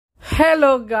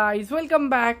Hello guys, welcome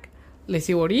back. Let's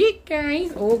see what you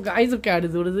guys. Oh guys, look at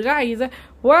this guys.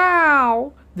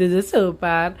 Wow, this is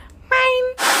super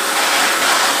mine.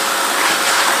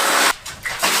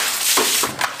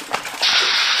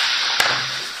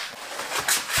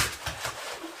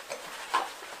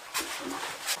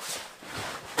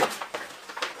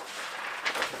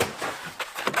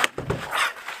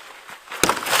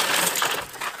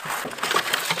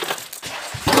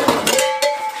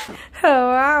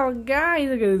 Oh wow guys,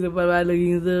 look at this Superman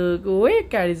looking so cool.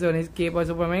 Carries on his cape or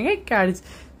Superman carries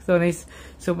on his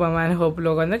Superman hope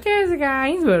logo on the chest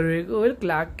guys. Very cool.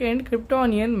 Clark Kent,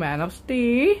 Kryptonian, Man of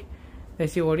Steel.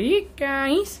 Let's see what he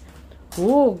guys.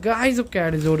 Oh guys, look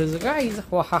at this guys.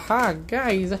 Wow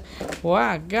guys.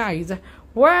 Wow guys.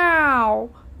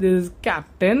 Wow. This is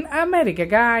Captain America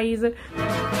guys.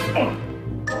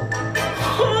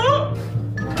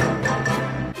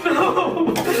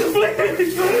 No!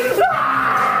 Please!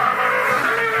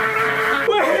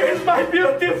 Where is my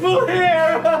beautiful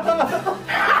hair?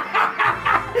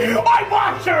 I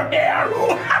wash your hair!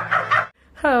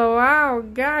 Oh wow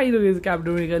guys, look at this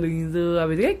Captain America looking so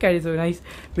amazing. Carries so nice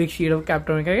big sheet of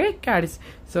Captain America. Carries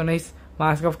so nice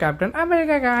mask of Captain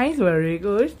America guys. Very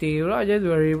good. Steve Rogers,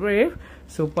 very brave.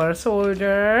 Super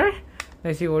soldier.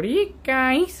 Let's see what he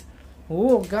guys.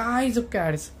 Oh guys, look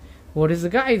at this. What is the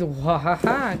guys?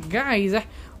 Wow, guys!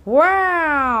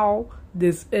 Wow!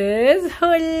 This is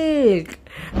Hulk.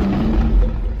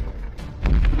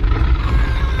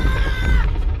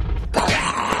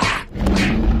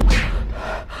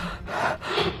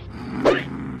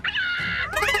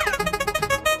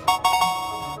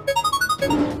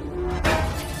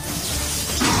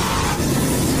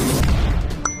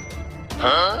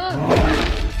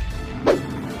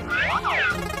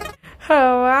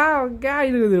 Oh wow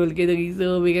guys, look at the Hulk looking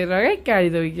so big and right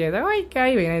carries the weekend. Oh my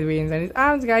guy, very nice veins on his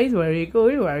arms guys, very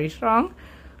cool, very strong,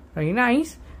 very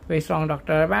nice, very strong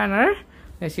Dr. Banner.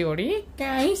 Let's see what he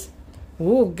guys.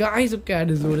 Oh guys, look at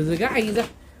this, what is the guys?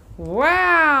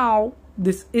 Wow,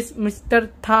 this is Mr.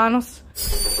 Thanos.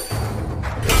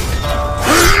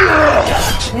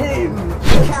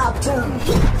 Captain!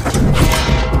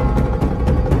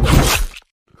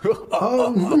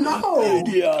 Oh no!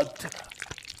 Idiot!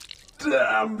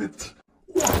 Damn it!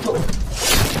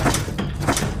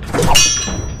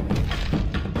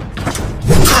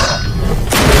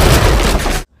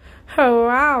 Oh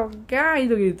wow guys,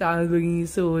 look at Thanos looking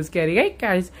so scary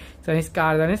guys. So his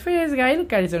scars on his face guys,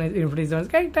 look at his infinity on his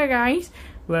character guys.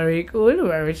 Very cool,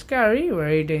 very scary,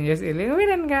 very dangerous alien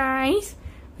villain guys.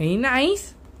 Very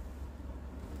nice.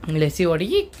 Let's see what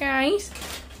he guys.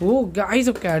 Oh guys,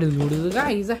 look at this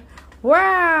guys.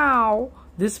 Wow,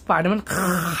 this Spiderman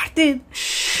did.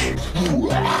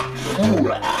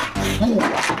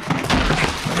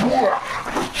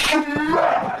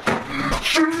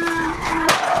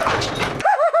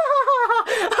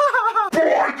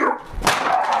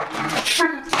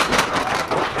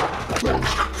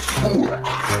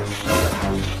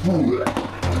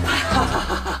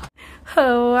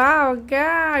 Oh wow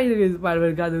guys, look at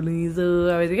Spiderman cartoon so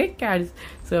amazing guys.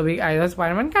 So big eyes of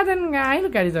Spiderman cartoon guys.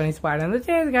 Look at his only spider on the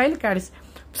chest guys. Look at his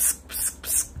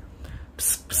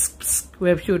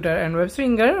web shooter and web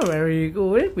swinger. Very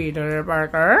cool. Peter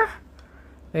Parker.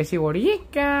 Let's see what he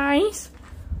guys.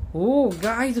 Oh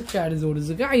guys, look at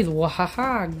this guys.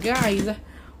 Wow guys.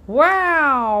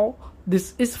 Wow.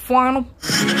 This is fun.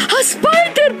 A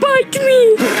spider bite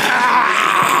me!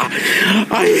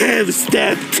 I have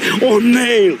stepped on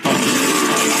nail.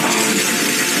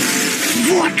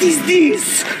 What is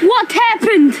this? What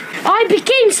happened? I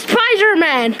became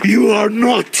Spiderman! You are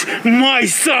not my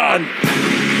son!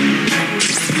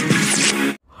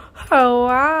 Oh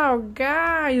wow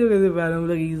guys, look at the Venom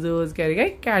looking so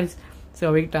scary guys.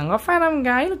 So big tongue of Venom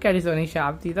guys. Look at his only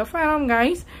sharp teeth of Venom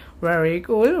guys. Very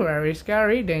cool, very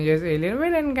scary, dangerous alien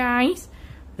villain guys.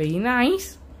 Very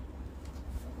nice.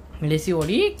 Let's see what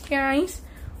he guys.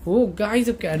 Oh guys,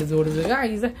 look at this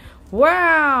guys.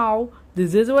 Wow,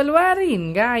 this is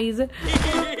Wolverine guys.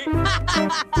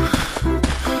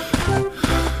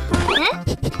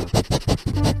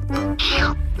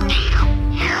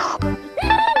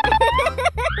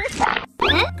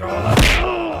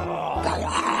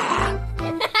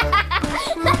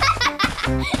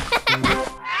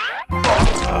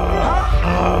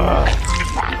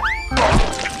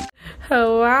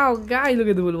 Oh wow guys, look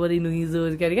at the Wolverine looking so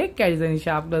scary guys, and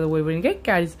sharp the Wolverine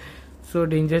guys. So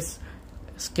dangerous,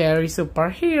 scary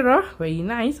superhero. Very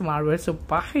nice, Marvel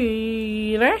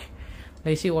superhero.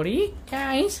 Let's see what he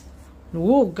guys.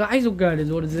 Oh guys, look at this,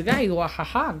 what is this guys? Wow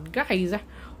guys.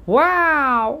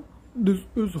 Wow, this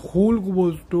is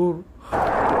Hulkbuster.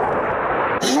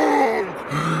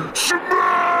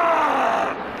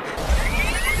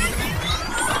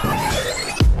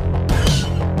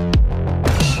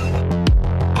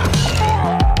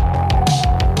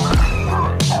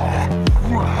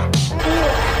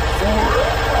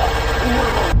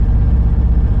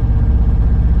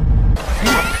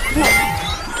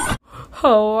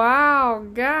 Oh wow,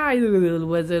 guys,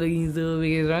 what's looking so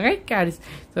big strong, guys?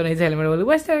 So nice helmet,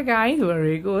 Buster, guys,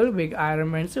 very cool, big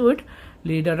Iron Man suit,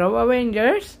 leader of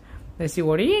Avengers. Let's see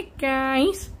what he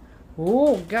guys.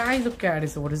 Oh, guys, look at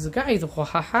this. What is this, guys?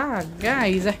 Haha,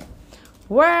 guys.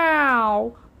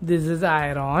 Wow, this is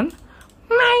Iron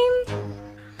Man.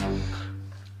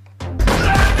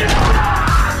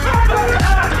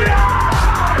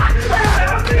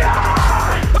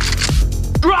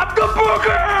 Drop the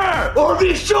booger! Or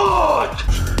be shot!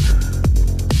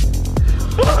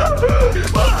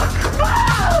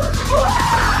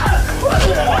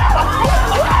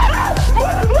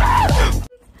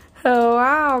 Oh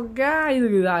wow, guys,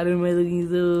 look at Iron Man looking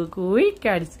so cool,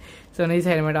 guys. So nice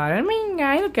helmet Iron Man,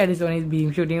 guys. Look at this one is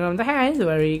beam shooting from the hands,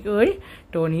 very cool.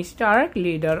 Tony Stark,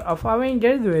 leader of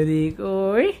Avengers, very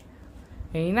cool.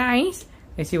 Very nice.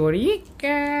 Let's see what he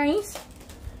guys.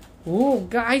 Oh,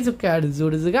 guys, look at this.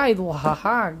 What is the guys?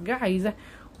 Wahaha, guys.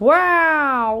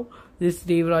 Wow, this is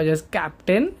Steve Rogers,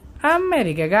 Captain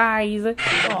America, guys.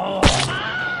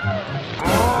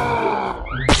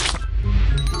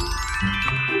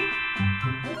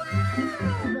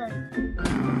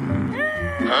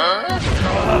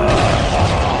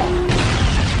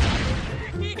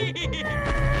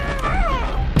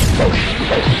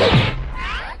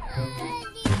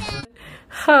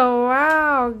 Oh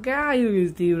wow, guys, look at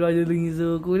Steve Rogers looking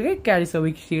so cool. Get carries so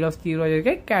big shield of Steve Rogers.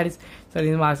 Get carries so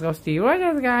this mask of Steve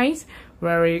Rogers, guys.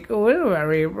 Very cool,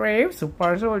 very brave,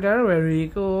 super soldier, very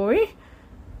cool.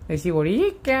 Let's see what he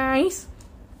is, guys.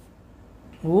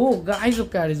 Oh, guys,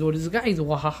 look at this. What is this, guys?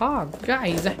 Wahaha,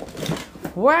 guys.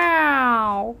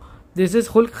 Wow, this is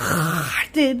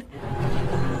Hulk-hearted.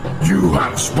 You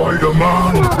have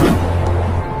Spiderman!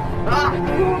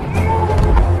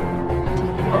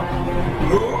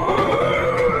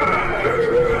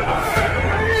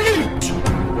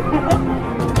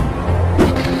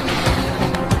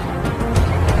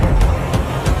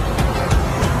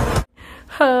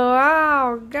 Oh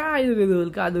wow, guys, look at the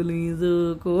Hulk looking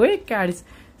so cool, guys.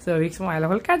 So big smile of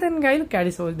Hulk, then guys, look at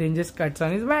his so dangerous cuts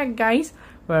on his back, guys.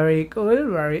 Very cool,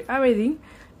 very amazing.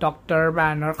 Dr.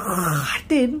 Banner,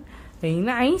 very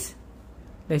nice.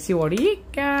 Let's see what he is,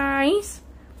 guys.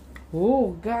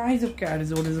 Oh, guys, look at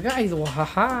this. What is this, guys?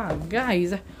 Wahaha,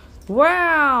 guys.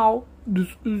 Wow, this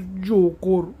is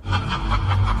Joker.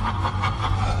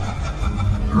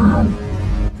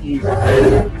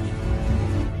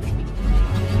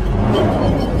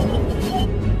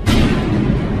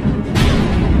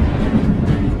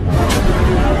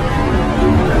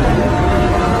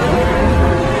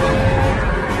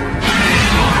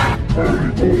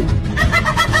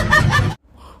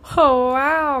 Oh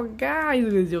wow, guys,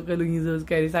 look at Joker looking so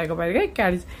scary, psychopathic,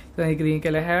 guys. So green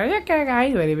color hair, okay,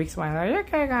 guys, very big smile,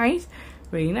 okay, guys,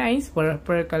 very nice,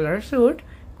 purple color suit,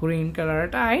 green color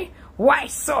tie. Why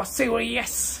so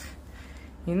serious?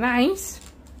 Nice.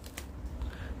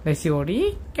 Let's see what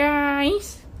he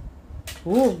guys.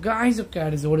 Oh, guys, look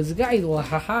at this. What is this, guys?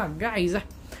 Wahaha, guys.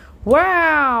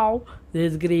 Wow,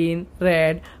 this green,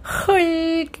 red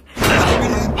Hulk.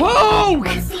 Hulk!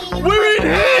 We're in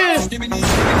here!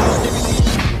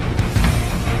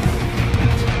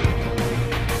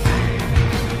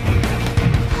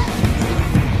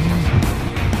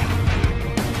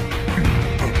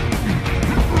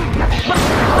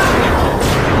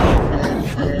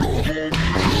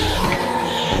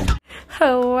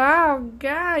 Oh wow,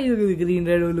 guys, look at the green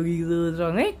red looking so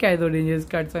strong. Hey, guys, so dangerous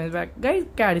cuts on his back.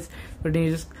 Guys, so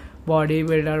dangerous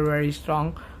bodybuilder, very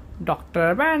strong.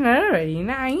 Dr. Banner, very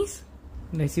nice.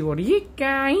 Let's see what he is,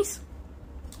 guys.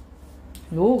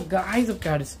 Oh, guys, look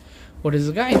at this. What is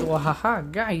this, guys?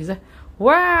 Wahaha, guys.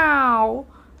 Wow,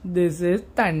 this is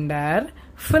Thunder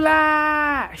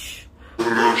Flash.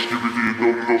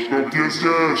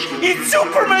 It's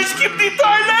Superman, skip the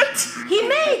toilet! He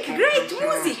make great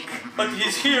music. But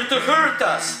he's here to hurt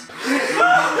us!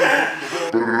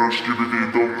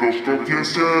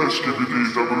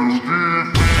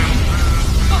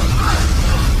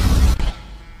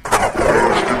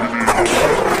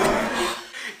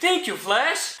 Thank you,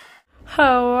 Flash!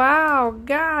 Oh wow,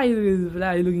 guys, this is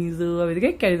Flash looking so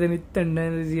amazing. Guys, and thunder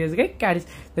in his ears, guys.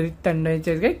 There is thunder in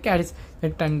his chest, guys. The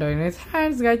thunder in his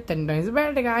hands, guys. Thunder in his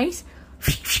belt, guys.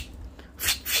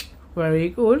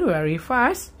 Very cool, very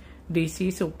fast.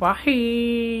 DC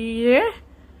superhero.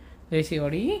 Let's see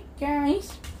what he is,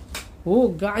 guys. Oh,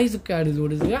 guys, look at this.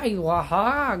 What is this, guys?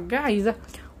 Waha, guys.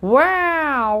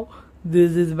 Wow,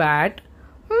 this is Batman.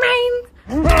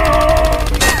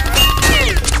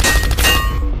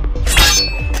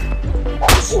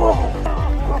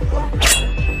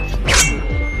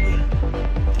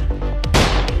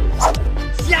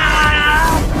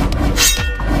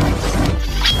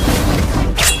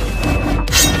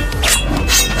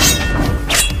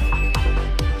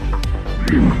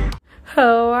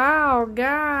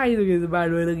 guys, look at the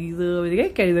Batman looking so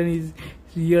amazing. Carries on his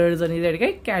ears on his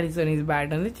head, carries on his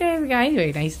bat on the chest, guys.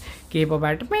 Very nice. Cape of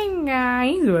Batman,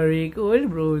 guys. Very cool.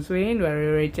 Bruce Wayne, very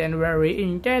rich and very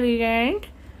intelligent.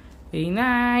 Very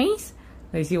nice.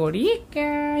 Let's see what he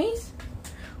guys.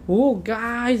 Oh,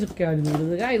 guys, look at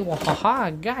the guys. Wow,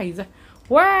 guys.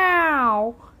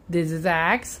 Wow, this is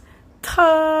Axe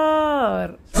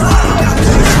THOR.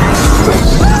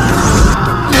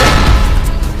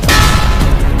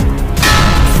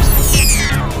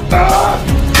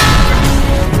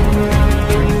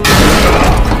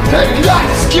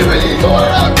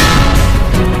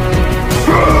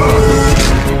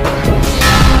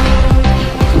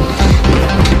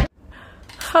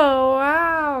 Oh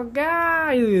wow,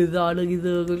 guys! Look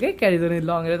at the carries on his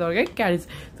long hair, okay? Carries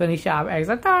on his sharp axe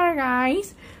THOR,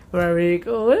 guys. Very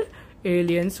cool.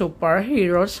 Alien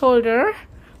superhero soldier.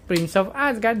 Prince of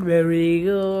Asgard, very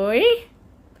good.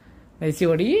 Let's see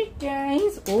what he is,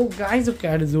 guys. Oh, guys, look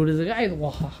at this guys.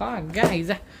 Wow,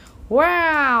 guys.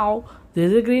 Wow,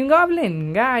 this is a Green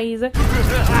Goblin, guys.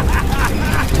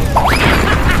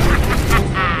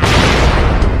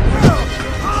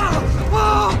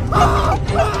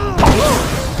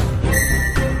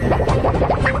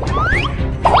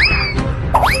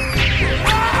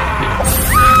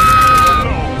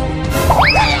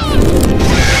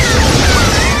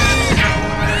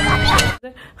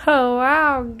 Oh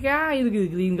wow, guys, look at the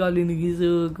Green Goblin, looking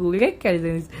so cool. Look at carries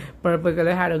his purple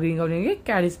color hat of Green Goblin. Look at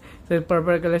carries the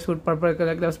purple color suit, purple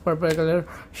color gloves, purple color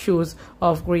shoes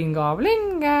of Green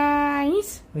Goblin,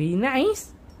 guys. Very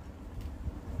nice.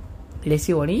 Let's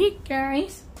see what he is,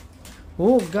 guys.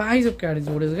 Oh, guys, look at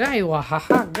this guy.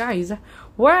 Wow, guys.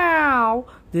 Wow,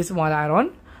 this one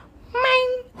Iron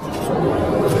Man.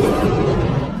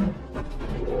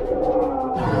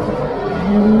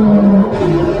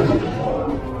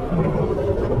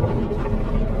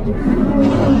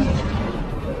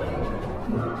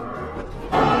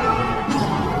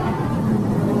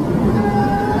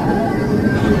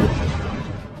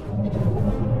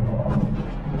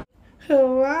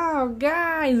 Wow,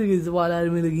 guys, look at this one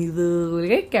Ironman looking so cool.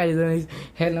 Look at carries on his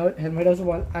helmet of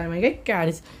one Ironman. Get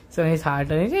carries so nice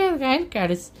heart on his head, guys.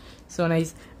 Carries so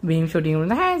nice beam shooting from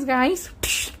the hands, guys.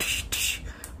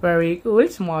 Very cool.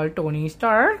 Small Tony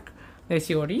Stark. Let's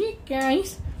see what he is,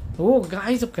 guys. Oh,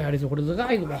 guys, look at this. What is the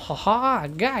guys? Haha,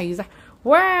 guys.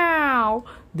 Wow,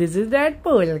 this is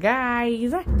Deadpool,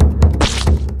 guys.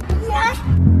 What?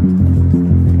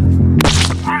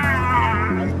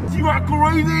 You are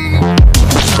crazy!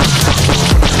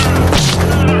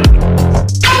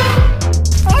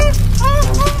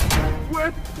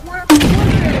 Where?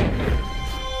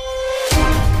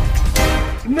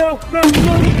 No!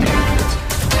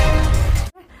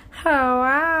 Oh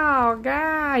wow,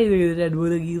 guys! Look at Deadpool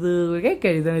looking so good.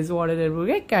 Carries on his sword of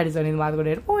Deadpool. Carries on his mask of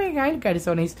Deadpool, guys. Carries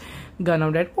on his gun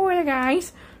of Deadpool,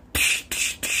 guys.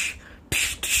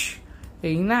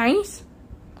 Very nice.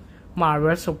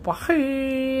 Marvel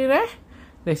superhero.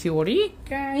 Let's see what he is,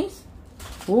 guys.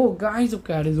 Oh, guys, look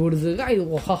at this. What is it, guys?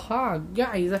 Wow,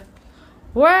 guys.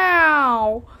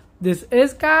 Wow, this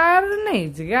is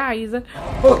Carnage, guys.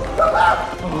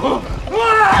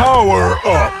 Power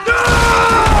up!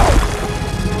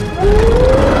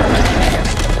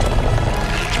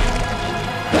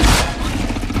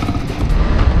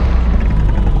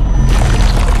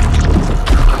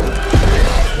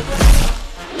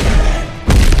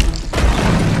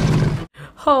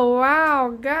 Oh wow,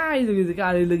 guys, look at the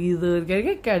Carnage looking so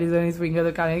good. Carries on his finger,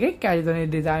 the Carnage carries on his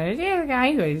designer, yes,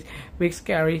 guys. Very big,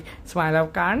 scary smile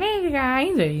of Carnage,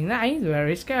 guys. Very nice,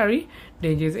 very scary.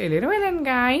 Dangerous alien villain,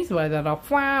 guys. Weather of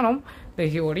Venom.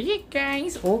 Let's see what he is,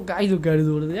 guys. Oh, guys, look at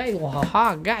this, guys.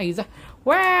 Wow, guys.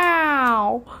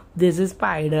 Wow, this is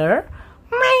Spiderman.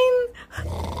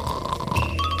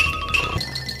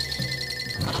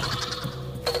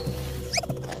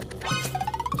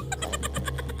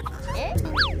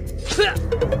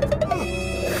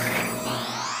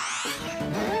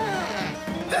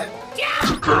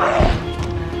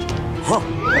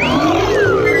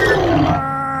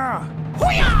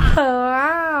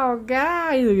 Wow,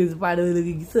 guys, look at Spiderman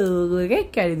looking so good.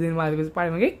 Get carries in mask of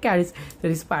Spiderman. Get carries.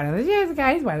 There is Spider on the chest,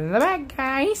 guys. Spider on the back,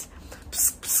 guys.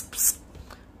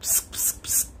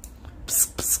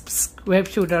 Web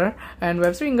shooter and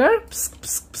web swinger.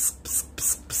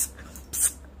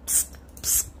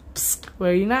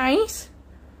 Very nice.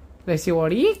 Let's see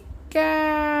what he is,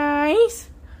 guys.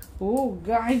 Oh,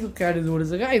 guys, look at this. What is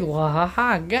the guys?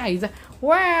 Wow, guys.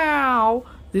 Wow,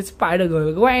 this Spider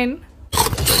Girl Gwen.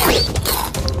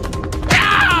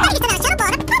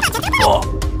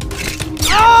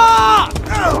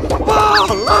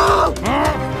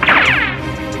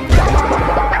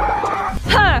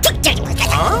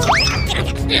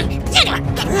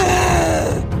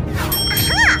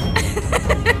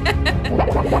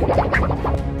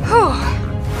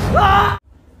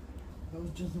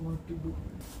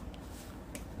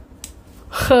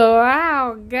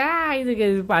 Wow, guys, look at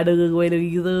the spider going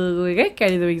to get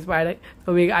carries the big spider,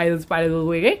 the big iron spider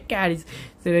going get carries.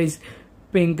 So there's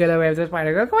pink color webs of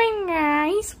spider going,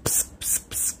 guys.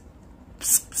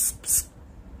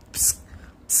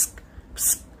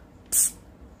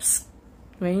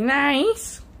 Very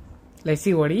nice. Let's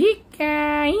see what he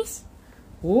guys.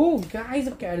 Oh, guys,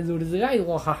 the cat is what is it, guys?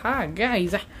 Wow, haha,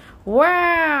 guys.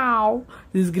 Wow,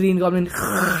 this green goblin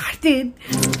did.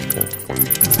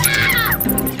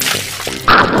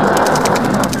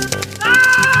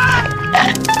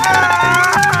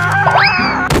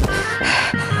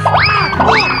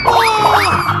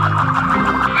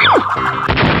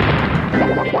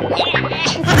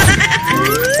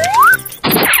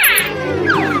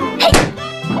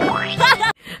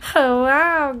 Oh,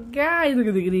 wow, guys, look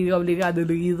at the green goblin cat. Look at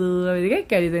the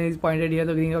carries and he's pointed here.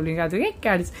 The green goblin cat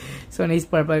carries. So nice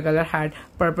purple color hat,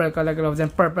 purple color gloves,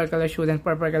 and purple color shoes, and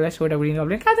purple color sword. The green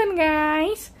goblin cat,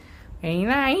 guys. Very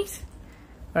nice.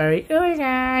 Very cool,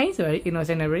 guys. Very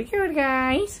innocent and very cute,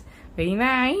 guys. Very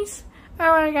nice.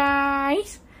 Our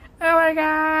guys. Our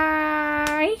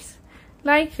guys.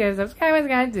 Like, share, subscribe,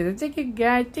 guys. To the ticket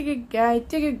guide, ticket guide,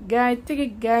 ticket guide,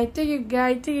 ticket guide, ticket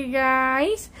guide, ticket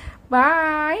guys.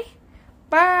 Bye.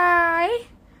 Bye.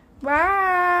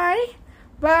 Bye.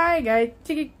 Bye, guys.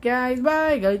 Ticket guys.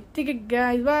 Bye, guys. Ticket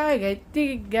guys. Bye, guys.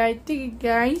 Ticket guys. Ticket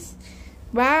guys.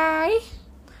 Bye.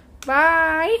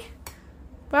 Bye.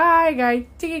 Bye, guys.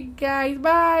 Ticket guys.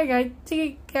 Bye, guys.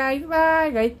 Ticket guys. Bye,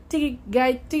 guys. Ticket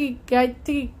guys. Ticket guys.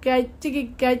 Ticket guys.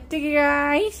 Ticket guys. Ticket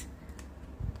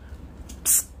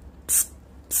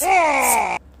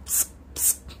guys.